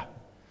better.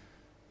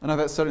 I know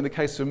that's certainly the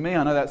case for me.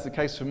 I know that's the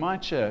case for my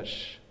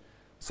church.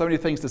 So many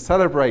things to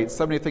celebrate,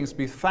 so many things to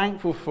be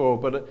thankful for,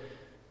 but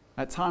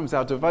at times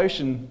our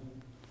devotion,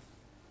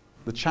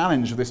 the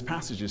challenge of this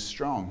passage is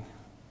strong.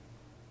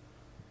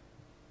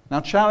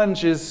 Now,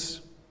 challenge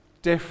is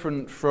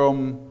different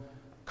from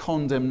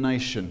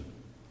condemnation.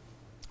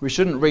 We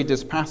shouldn't read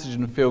this passage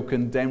and feel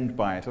condemned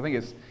by it. I think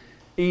it's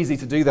easy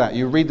to do that.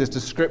 You read this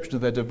description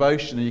of their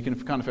devotion and you can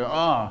kind of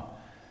feel,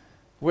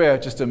 we're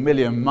just a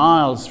million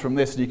miles from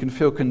this, and you can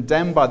feel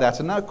condemned by that.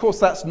 And now, of course,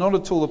 that's not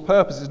at all the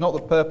purpose. It's not the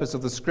purpose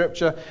of the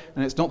scripture,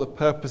 and it's not the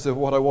purpose of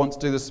what I want to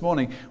do this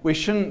morning. We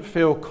shouldn't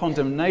feel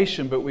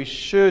condemnation, but we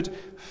should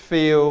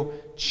feel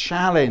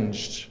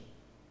challenged.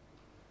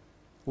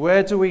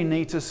 Where do we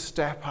need to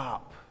step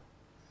up?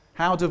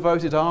 How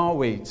devoted are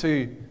we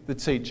to the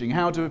teaching?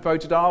 How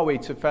devoted are we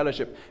to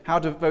fellowship? How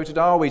devoted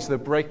are we to the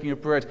breaking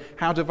of bread?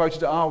 How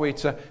devoted are we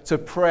to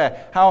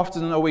prayer? How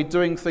often are we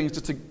doing things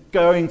just to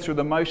going through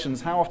the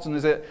motions? How often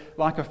is it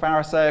like a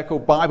Pharisaical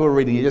Bible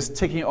reading? You're just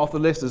ticking it off the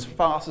list as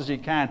fast as you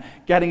can,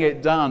 getting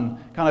it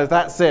done. Kind of,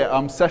 that's it,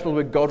 I'm settled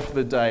with God for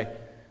the day.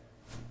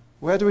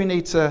 Where do we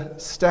need to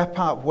step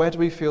up? Where do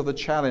we feel the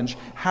challenge?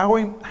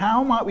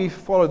 How might we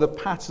follow the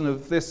pattern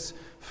of this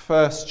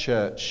first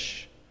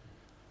church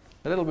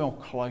a little more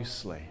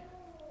closely?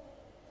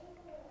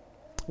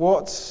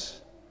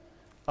 What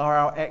are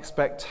our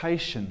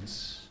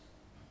expectations?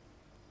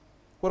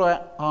 What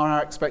are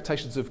our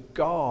expectations of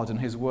God and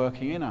His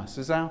working in us?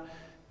 Is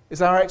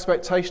our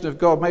expectation of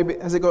God, maybe,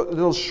 has it got a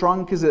little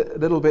shrunk? Is it a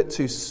little bit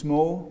too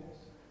small?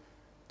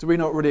 Do we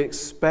not really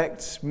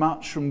expect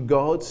much from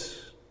God?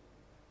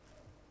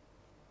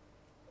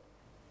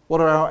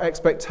 What are our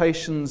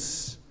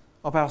expectations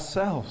of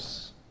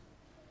ourselves?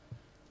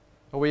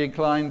 Are we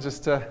inclined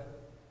just to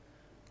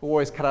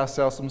always cut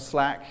ourselves some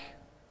slack,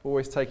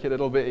 always take it a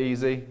little bit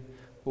easy,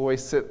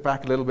 always sit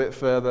back a little bit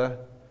further?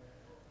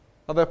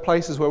 Are there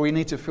places where we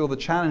need to feel the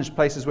challenge,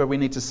 places where we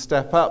need to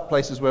step up,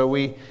 places where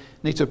we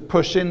need to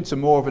push into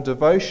more of a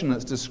devotion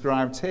that's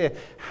described here?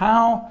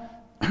 How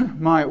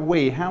might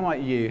we, how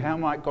might you, how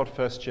might God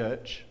First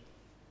Church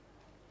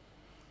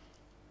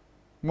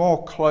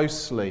more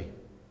closely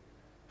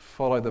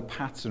follow the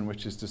pattern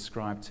which is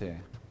described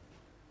here?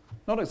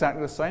 Not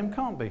exactly the same,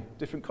 can't be.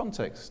 Different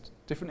context,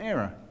 different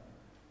era,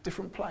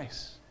 different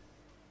place.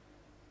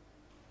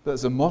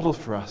 There's a model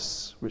for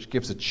us which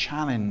gives a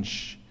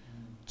challenge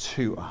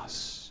to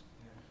us.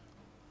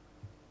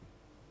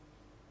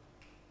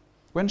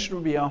 When should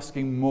we be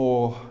asking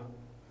more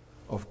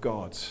of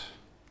God?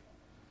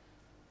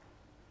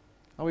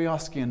 Are we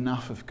asking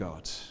enough of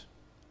God?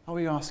 Are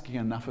we asking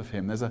enough of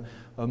him? There's a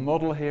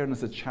model here and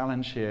there's a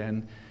challenge here.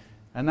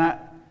 And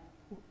that,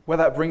 where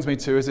that brings me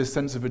to is this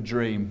sense of a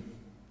dream.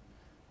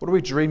 What are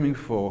we dreaming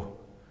for?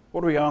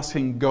 What are we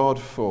asking God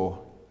for?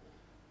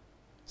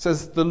 It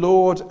says, the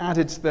Lord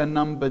added to their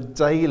number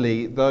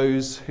daily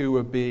those who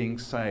were being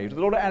saved.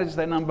 The Lord added to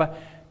their number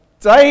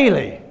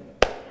daily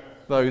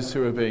those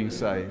who are being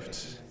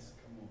saved.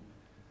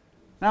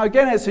 Now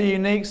again, it's a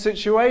unique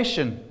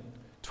situation.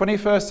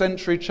 21st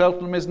century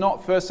Cheltenham is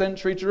not first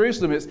century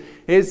Jerusalem.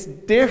 It's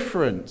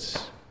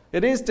different.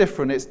 It is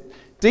different. It's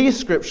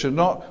description,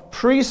 not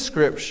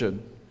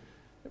prescription.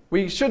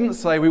 We shouldn't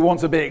say we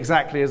want to be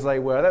exactly as they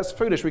were. That's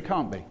foolish. We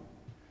can't be.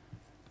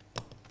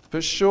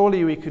 But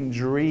surely we can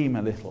dream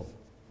a little.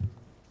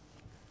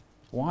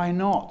 Why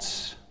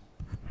not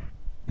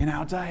in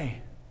our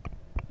day?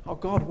 Oh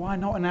God, why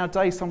not in our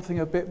day something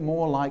a bit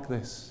more like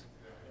this?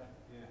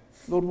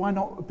 Lord, why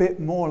not a bit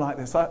more like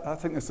this? I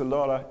think there's a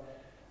lot. I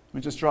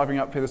mean, just driving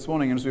up here this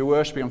morning, and as we were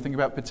worshipping, I'm thinking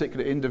about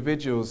particular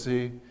individuals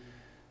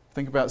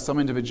think about some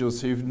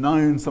individuals who've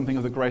known something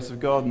of the grace of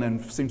God and then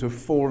seem to have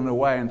fallen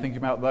away, and thinking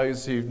about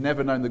those who've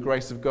never known the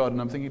grace of God. And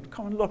I'm thinking,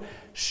 come on, Lord,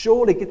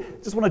 surely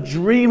just want to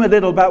dream a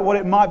little about what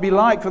it might be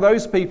like for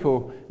those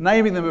people,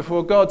 naming them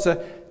before God,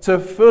 to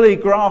fully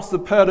grasp the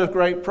pearl of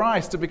great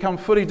price, to become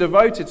fully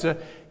devoted, to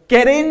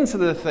get into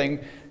the thing.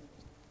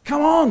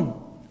 Come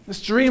on,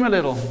 let's dream a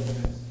little.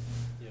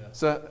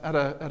 So at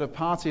a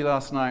party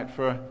last night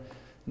for a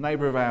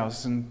neighbour of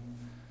ours, and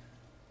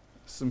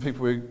some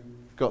people we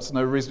got to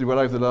know reasonably well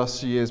over the last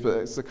few years, but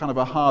it's a kind of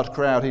a hard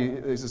crowd.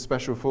 He's a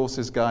special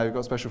forces guy. We've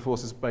got special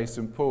forces based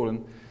in Poole,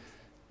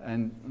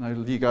 and I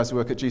know you guys who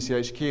work at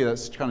GCHQ,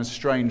 that's kind of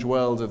strange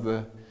world of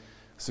the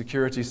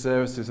security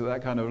services at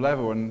that kind of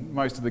level, and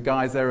most of the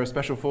guys there are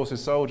special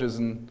forces soldiers,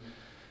 and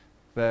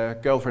their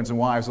girlfriends and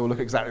wives all look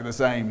exactly the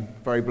same,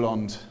 very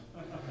blonde.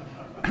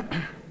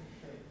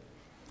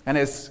 And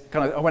it's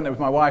kind of, I went there with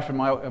my wife and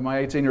my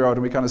 18-year-old,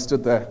 and we kind of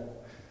stood there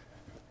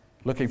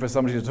looking for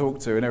somebody to talk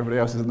to, and everybody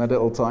else is in their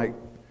little tight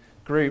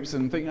groups,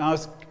 and thinking, I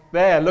was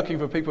there looking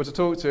for people to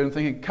talk to and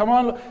thinking, come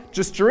on,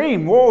 just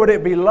dream. What would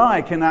it be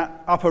like in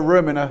that upper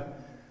room in a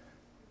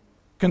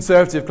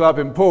conservative club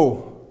in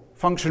Poole,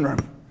 function room?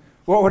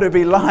 What would it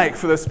be like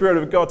for the Spirit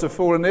of God to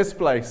fall in this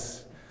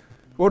place?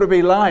 What would it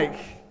be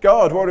like,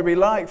 God, what would it be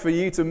like for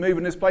you to move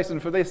in this place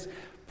and for this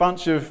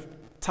bunch of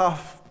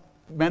tough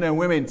men and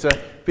women to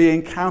be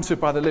encountered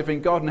by the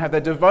living God and have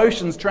their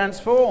devotions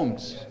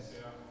transformed?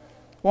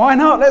 Why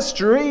not? Let's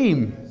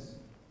dream.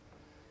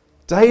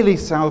 Daily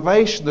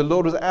salvation. The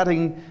Lord was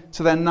adding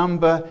to their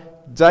number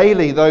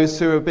daily those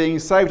who are being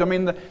saved. I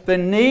mean, the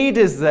need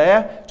is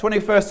there.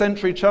 21st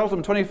century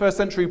Cheltenham, 21st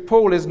century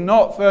Poole is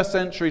not first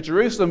century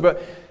Jerusalem,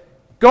 but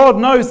God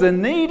knows the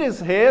need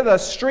is here. The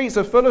streets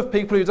are full of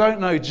people who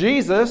don't know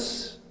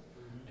Jesus.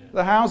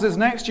 The houses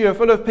next to you are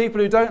full of people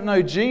who don't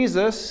know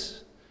Jesus.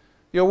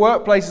 Your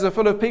workplaces are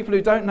full of people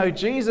who don't know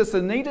Jesus.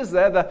 The need is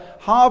there. The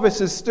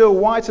harvest is still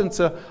white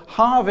unto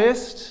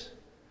harvest.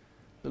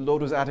 The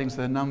Lord was adding to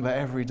their number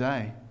every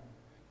day.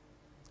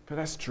 But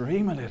let's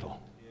dream a little.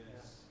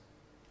 Yes.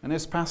 And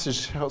this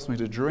passage helps me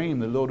to dream.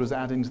 The Lord was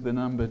adding to the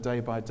number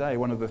day by day.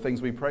 One of the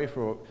things we pray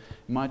for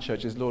in my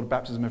church is, Lord,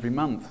 baptism every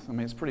month. I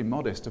mean, it's pretty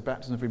modest, a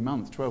baptism every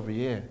month, 12 a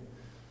year.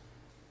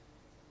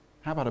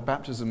 How about a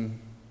baptism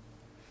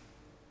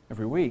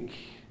every week?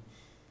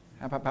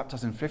 How about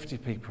baptizing 50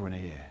 people in a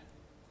year?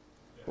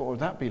 What would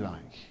that be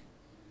like?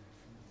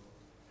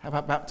 How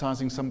about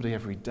baptizing somebody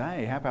every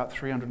day? How about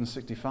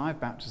 365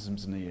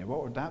 baptisms in a year?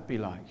 What would that be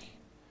like?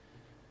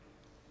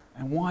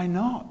 And why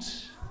not?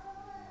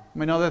 I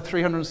mean, are there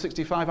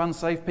 365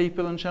 unsaved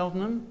people in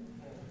Cheltenham?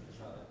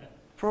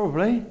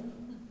 Probably.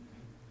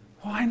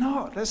 Why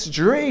not? Let's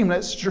dream,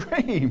 let's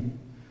dream.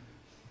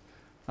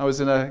 I was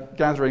in a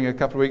gathering a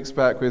couple of weeks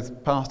back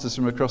with pastors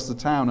from across the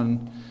town,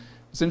 and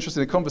it's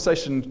interesting, the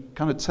conversation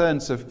kind of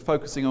turned to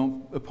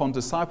focusing upon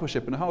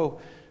discipleship, and a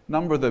whole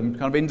number of them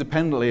kind of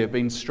independently have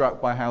been struck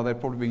by how they've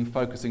probably been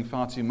focusing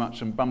far too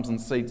much on bums and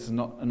seats and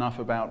not enough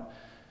about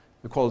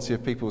the quality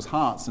of people's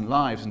hearts and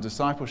lives and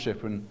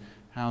discipleship, and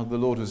how the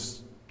Lord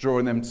was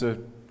drawing them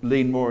to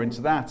lean more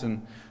into that.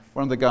 And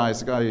one of the guys,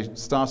 the guy who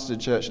started a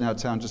church in our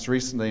town just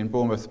recently in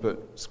Bournemouth,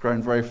 but it's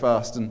grown very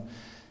fast, and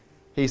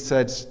he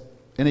said,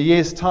 in a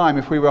year's time,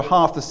 if we were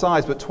half the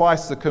size but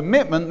twice the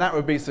commitment, that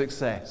would be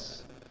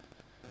success.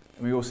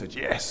 And we all said,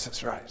 yes,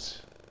 that's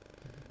right.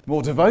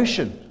 More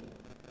devotion.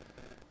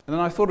 And then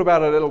I thought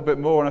about it a little bit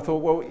more, and I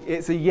thought, well,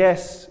 it's a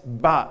yes,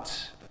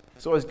 but.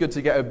 It's always good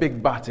to get a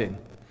big but in.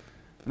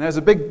 And there's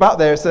a big but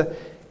there. It's a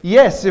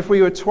yes, if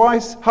we were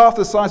half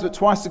the size but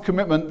twice the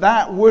commitment,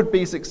 that would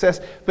be success.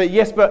 But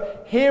yes,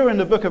 but here in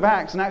the book of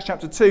Acts, in Acts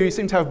chapter 2, you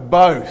seem to have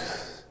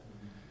both.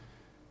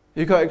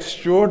 You've got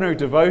extraordinary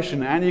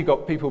devotion, and you've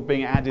got people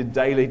being added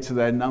daily to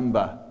their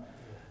number.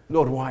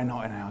 Lord, why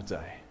not in our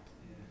day?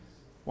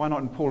 Why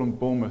not in Poole and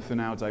Bournemouth in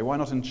our day? Why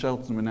not in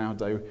Cheltenham in our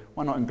day?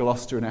 Why not in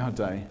Gloucester in our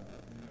day?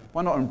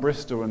 Why not in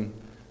Bristol and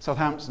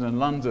Southampton and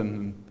London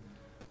and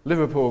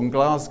Liverpool and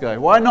Glasgow?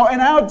 Why not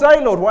in our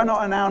day, Lord? Why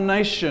not in our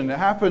nation? It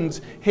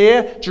happened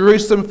here,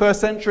 Jerusalem,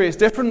 first century. It's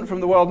different from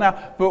the world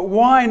now. But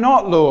why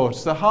not, Lord?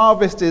 The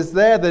harvest is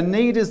there. The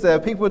need is there.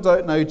 People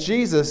don't know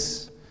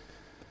Jesus.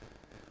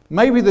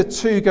 Maybe the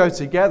two go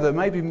together.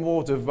 Maybe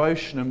more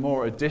devotion and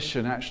more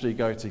addition actually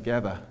go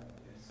together.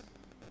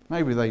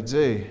 Maybe they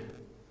do.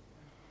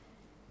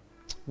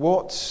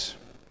 What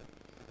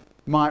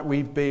might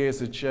we be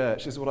as a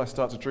church? This is what I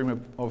start to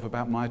dream of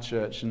about my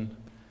church and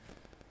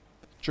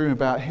dream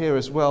about here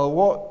as well.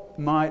 What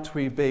might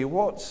we be?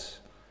 What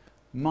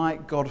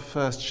might God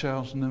First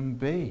Cheltenham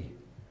be?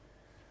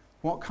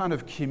 What kind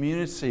of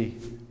community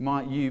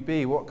might you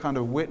be? What kind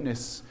of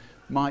witness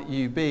might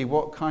you be?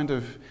 What kind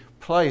of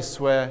place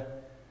where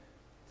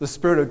the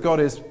Spirit of God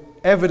is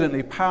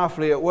evidently,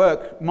 powerfully at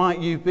work might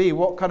you be?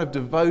 What kind of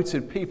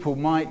devoted people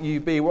might you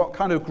be? What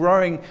kind of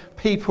growing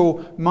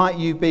people might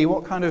you be?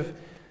 What kind of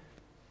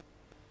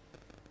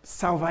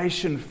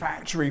salvation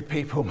factory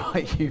people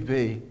might you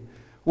be?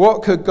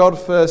 What could God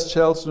First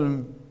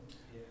Cheltenham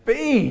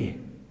be?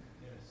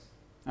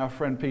 Our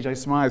friend PJ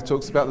Smythe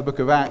talks about the book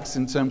of Acts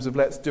in terms of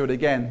let's do it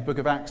again. The book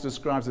of Acts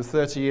describes the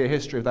 30-year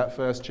history of that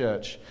first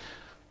church.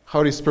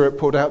 Holy Spirit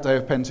poured out day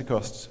of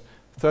Pentecost.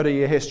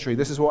 30-year history.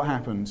 This is what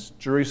happened.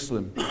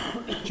 Jerusalem,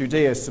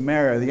 Judea,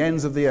 Samaria, the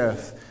ends of the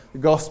earth. The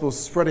gospel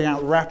spreading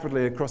out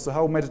rapidly across the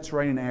whole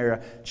Mediterranean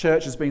area.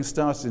 Churches being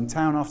started in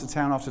town after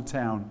town after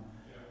town.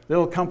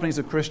 Little companies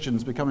of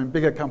Christians becoming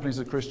bigger companies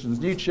of Christians.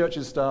 New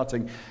churches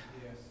starting. Yes.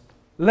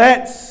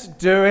 Let's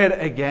do it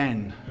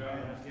again.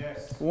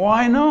 Yes.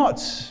 Why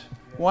not?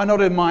 Why not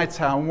in my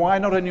town? Why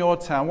not in your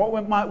town?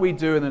 What might we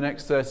do in the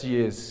next 30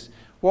 years?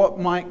 What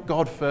might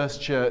God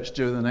First Church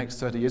do in the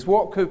next 30 years?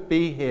 What could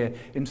be here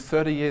in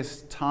 30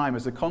 years' time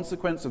as a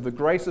consequence of the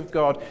grace of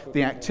God,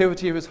 the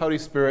activity of His Holy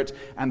Spirit,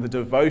 and the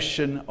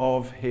devotion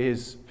of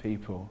His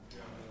people?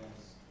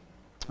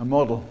 A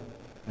model,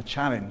 a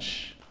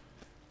challenge,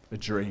 a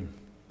dream.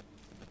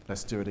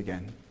 Let's do it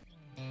again.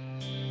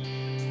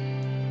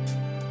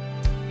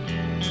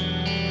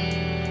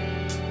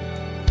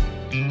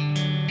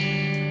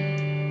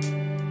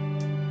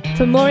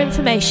 For more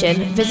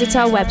information, visit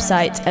our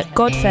website at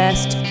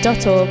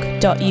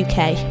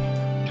godfirst.org.uk.